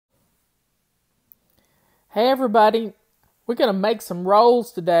Hey everybody, we're going to make some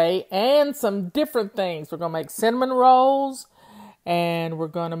rolls today and some different things. We're going to make cinnamon rolls and we're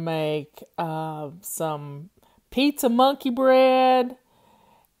going to make some pizza monkey bread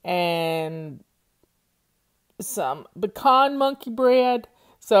and some pecan monkey bread.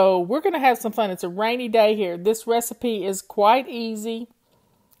 So we're going to have some fun. It's a rainy day here. This recipe is quite easy.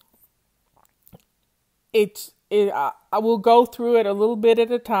 I will go through it a little bit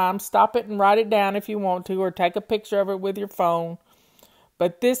at a time. Stop it and write it down if you want to, or take a picture of it with your phone.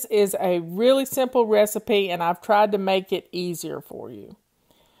 But this is a really simple recipe, and I've tried to make it easier for you.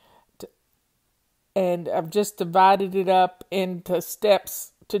 And I've just divided it up into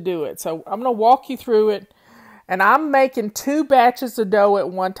steps to do it. So I'm going to walk you through it. And I'm making 2 batches of dough at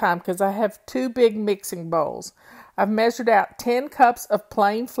one time because I have 2 big mixing bowls. I've measured out 10 cups of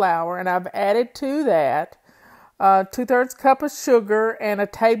plain flour, and I've added to that 2/3 cup of sugar and a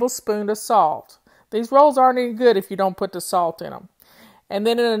tablespoon of salt. These rolls aren't any good if you don't put the salt in them. And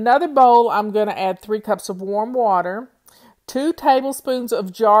then in another bowl, I'm going to add 3 cups of warm water, 2 tablespoons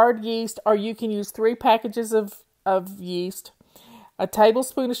of jarred yeast, or you can use 3 packages of yeast, a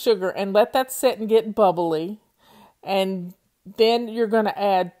tablespoon of sugar, and let that sit and get bubbly. And then you're going to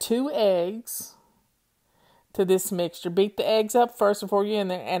add 2 eggs to this mixture. Beat the eggs up first before you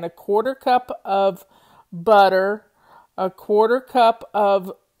and a 1/4 cup of butter, a 1/4 cup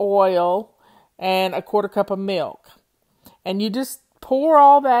of oil, and a 1/4 cup of milk. And you just pour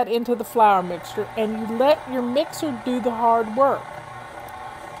all that into the flour mixture and you let your mixer do the hard work.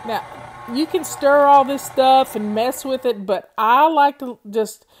 Now, you can stir all this stuff and mess with it, but I like to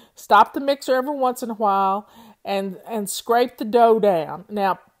just stop the mixer every once in a while and scrape the dough down.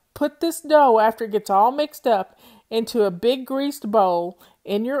 Now, put this dough, after it gets all mixed up, into a big greased bowl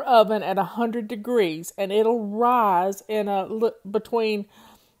in your oven at 100 degrees, and it'll rise in between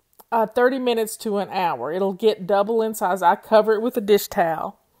 30 minutes to an hour. It'll get double in size. I cover it with a dish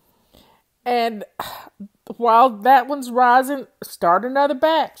towel. And while that one's rising, start another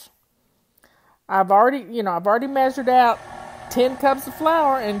batch. I've already measured out 10 cups of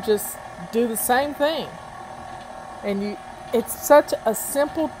flour and just do the same thing. And it's such a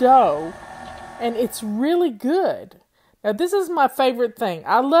simple dough, and it's really good. Now, this is my favorite thing.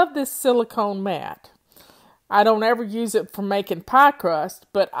 I love this silicone mat. I don't ever use it for making pie crust,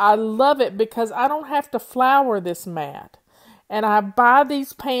 but I love it because I don't have to flour this mat. And I buy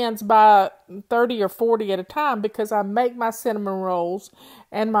these pans by 30 or 40 at a time because I make my cinnamon rolls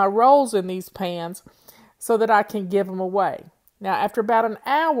and my rolls in these pans so that I can give them away. Now, after about an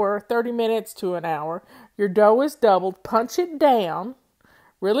hour, 30 minutes to an hour, your dough is doubled. Punch it down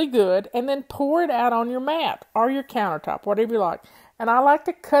really good, and then pour it out on your mat or your countertop, whatever you like. And I like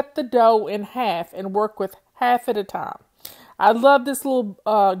to cut the dough in half and work with half at a time. I love this little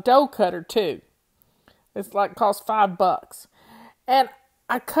dough cutter too. It's costs $5. And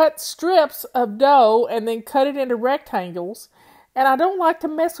I cut strips of dough and then cut it into rectangles. And I don't like to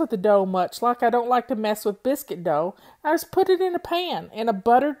mess with the dough much, like I don't like to mess with biscuit dough. I just put it in a pan, in a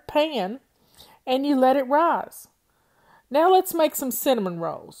buttered pan, and you let it rise. Now let's make some cinnamon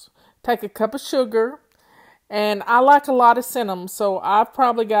rolls. Take a cup of sugar, and I like a lot of cinnamon, so I've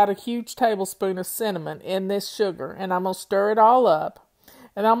probably got a huge tablespoon of cinnamon in this sugar, and I'm going to stir it all up.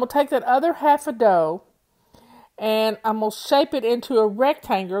 And I'm going to take that other half of dough, and I'm going to shape it into a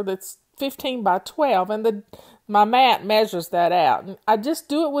rectangle that's 15 by 12, and my mat measures that out. And I just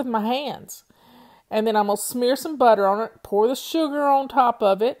do it with my hands. And then I'm going to smear some butter on it, pour the sugar on top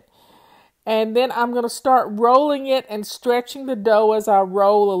of it, and then I'm going to start rolling it and stretching the dough as I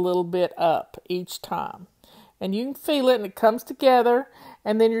roll a little bit up each time. And you can feel it, and it comes together,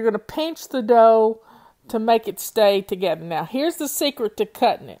 and then you're going to pinch the dough to make it stay together. Now, here's the secret to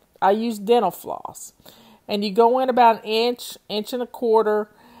cutting it. I use dental floss. And you go in about an inch, 1.25 inches,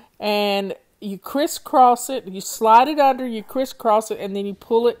 and you crisscross it, you slide it under, you crisscross it, and then you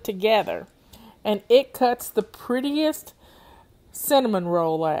pull it together. And it cuts the prettiest cinnamon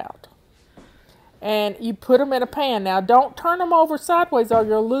roll out. And you put them in a pan. Now, don't turn them over sideways or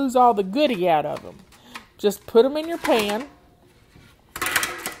you'll lose all the goodie out of them. Just put them in your pan.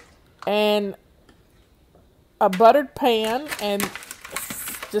 And a buttered pan, and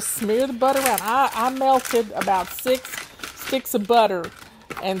just smear the butter around. I melted about 6 sticks of butter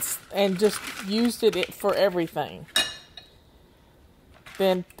and just used it for everything.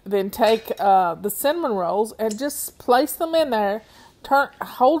 Then take the cinnamon rolls and just place them in there.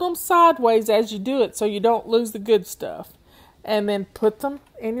 Hold them sideways as you do it so you don't lose the good stuff. And then put them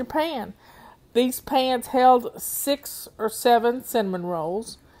in your pan. These pans held 6 or 7 cinnamon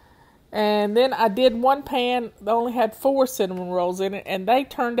rolls. And then I did one pan that only had 4 cinnamon rolls in it, and they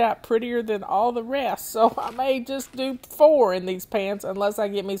turned out prettier than all the rest. So I may just do 4 in these pans unless I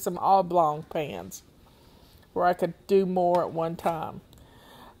get me some oblong pans where I could do more at one time.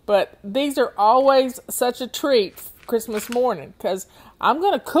 But these are always such a treat Christmas morning because I'm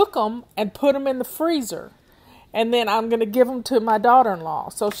going to cook them and put them in the freezer. And then I'm going to give them to my daughter-in-law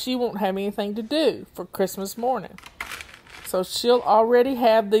so she won't have anything to do for Christmas morning. So she'll already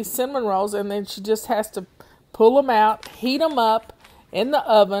have these cinnamon rolls, and then she just has to pull them out, heat them up in the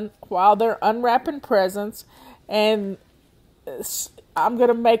oven while they're unwrapping presents. And I'm going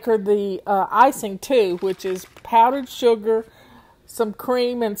to make her the icing too, which is powdered sugar, some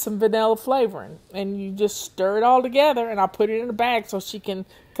cream, and some vanilla flavoring. And you just stir it all together, and I'll put it in a bag so she can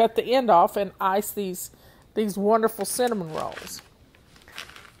cut the end off and ice these wonderful cinnamon rolls.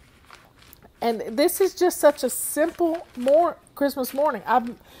 And this is just such a simple Christmas morning.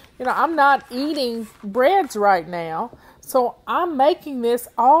 I'm not eating breads right now, so I'm making this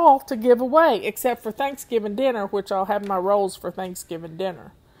all to give away, except for Thanksgiving dinner, which I'll have my rolls for Thanksgiving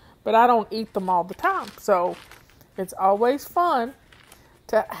dinner. But I don't eat them all the time, so it's always fun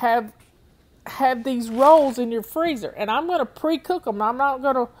to have these rolls in your freezer. And I'm going to pre-cook them. I'm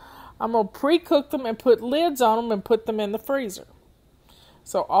going to pre-cook them and put lids on them and put them in the freezer.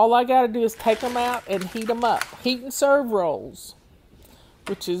 So all I got to do is take them out and heat them up. Heat and serve rolls,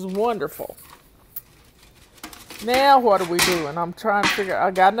 which is wonderful. Now what are we doing? I'm trying to figure out.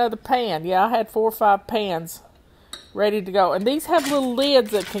 I got another pan. Yeah, I had 4 or 5 pans ready to go. And these have little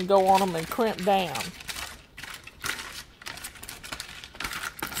lids that can go on them and crimp down.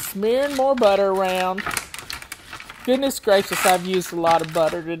 Smearing more butter around. Goodness gracious, I've used a lot of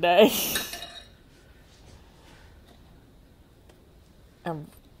butter today. And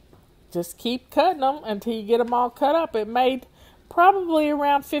just keep cutting them until you get them all cut up. It made probably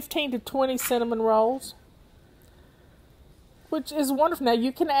around 15 to 20 cinnamon rolls, which is wonderful. Now,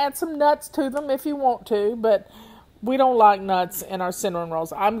 you can add some nuts to them if you want to, but we don't like nuts in our cinnamon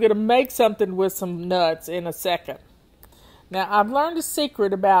rolls. I'm going to make something with some nuts in a second. Now, I've learned a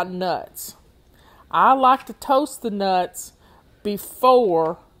secret about nuts. I like to toast the nuts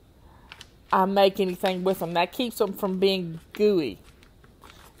before I make anything with them. That keeps them from being gooey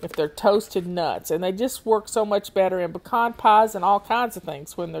if they're toasted nuts. And they just work so much better in pecan pies and all kinds of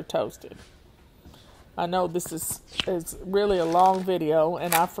things when they're toasted. I know this is really a long video,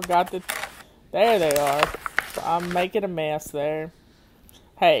 and I forgot that. There they are. So I'm making a mess there.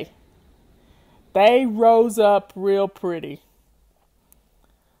 Hey, they rose up real pretty.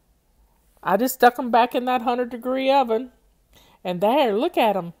 I just stuck them back in that 100-degree oven. And there, look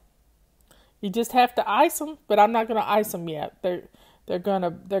at them. You just have to ice them, but I'm not going to ice them yet. They're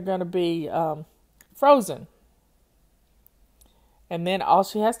gonna be frozen. And then all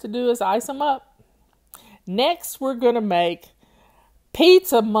she has to do is ice them up. Next, we're going to make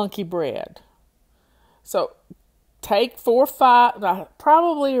pizza monkey bread. So take 4 or 5,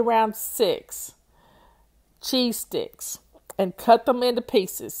 probably around 6 cheese sticks and cut them into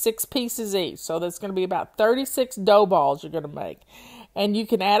pieces, 6 pieces each. So that's going to be about 36 dough balls you're going to make. And you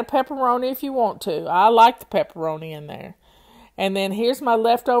can add a pepperoni if you want to. I like the pepperoni in there. And then here's my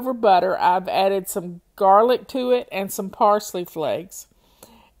leftover butter. I've added some garlic to it and some parsley flakes.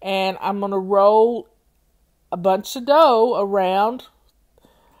 And I'm going to roll a bunch of dough around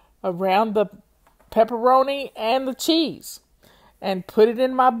the pepperoni and the cheese. And put it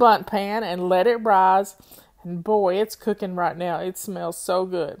in my bundt pan and let it rise. And boy, it's cooking right now. It smells so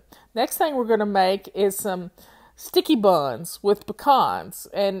good. Next thing we're going to make is some sticky buns with pecans.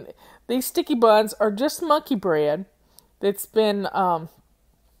 And these sticky buns are just monkey bread that's been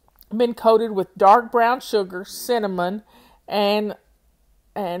coated with dark brown sugar, cinnamon, and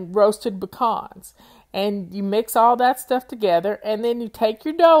roasted pecans. And you mix all that stuff together, and then you take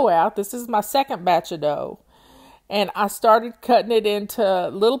your dough out. This is my second batch of dough. And I started cutting it into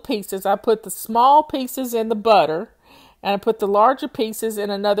little pieces. I put the small pieces in the butter, and I put the larger pieces in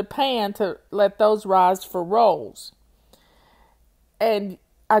another pan to let those rise for rolls. And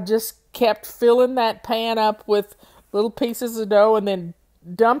I just kept filling that pan up with little pieces of dough, and then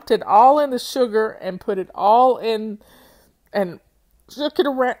dumped it all in the sugar and put it all in and shook it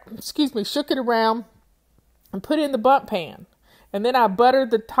around and put it in the bundt pan. And then I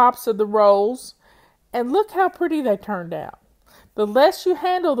buttered the tops of the rolls, and look how pretty they turned out. The less you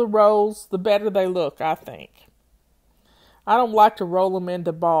handle the rolls, the better they look, I think. I don't like to roll them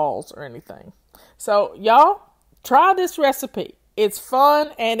into balls or anything. So, y'all, try this recipe. It's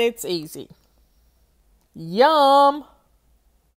fun and it's easy. Yum!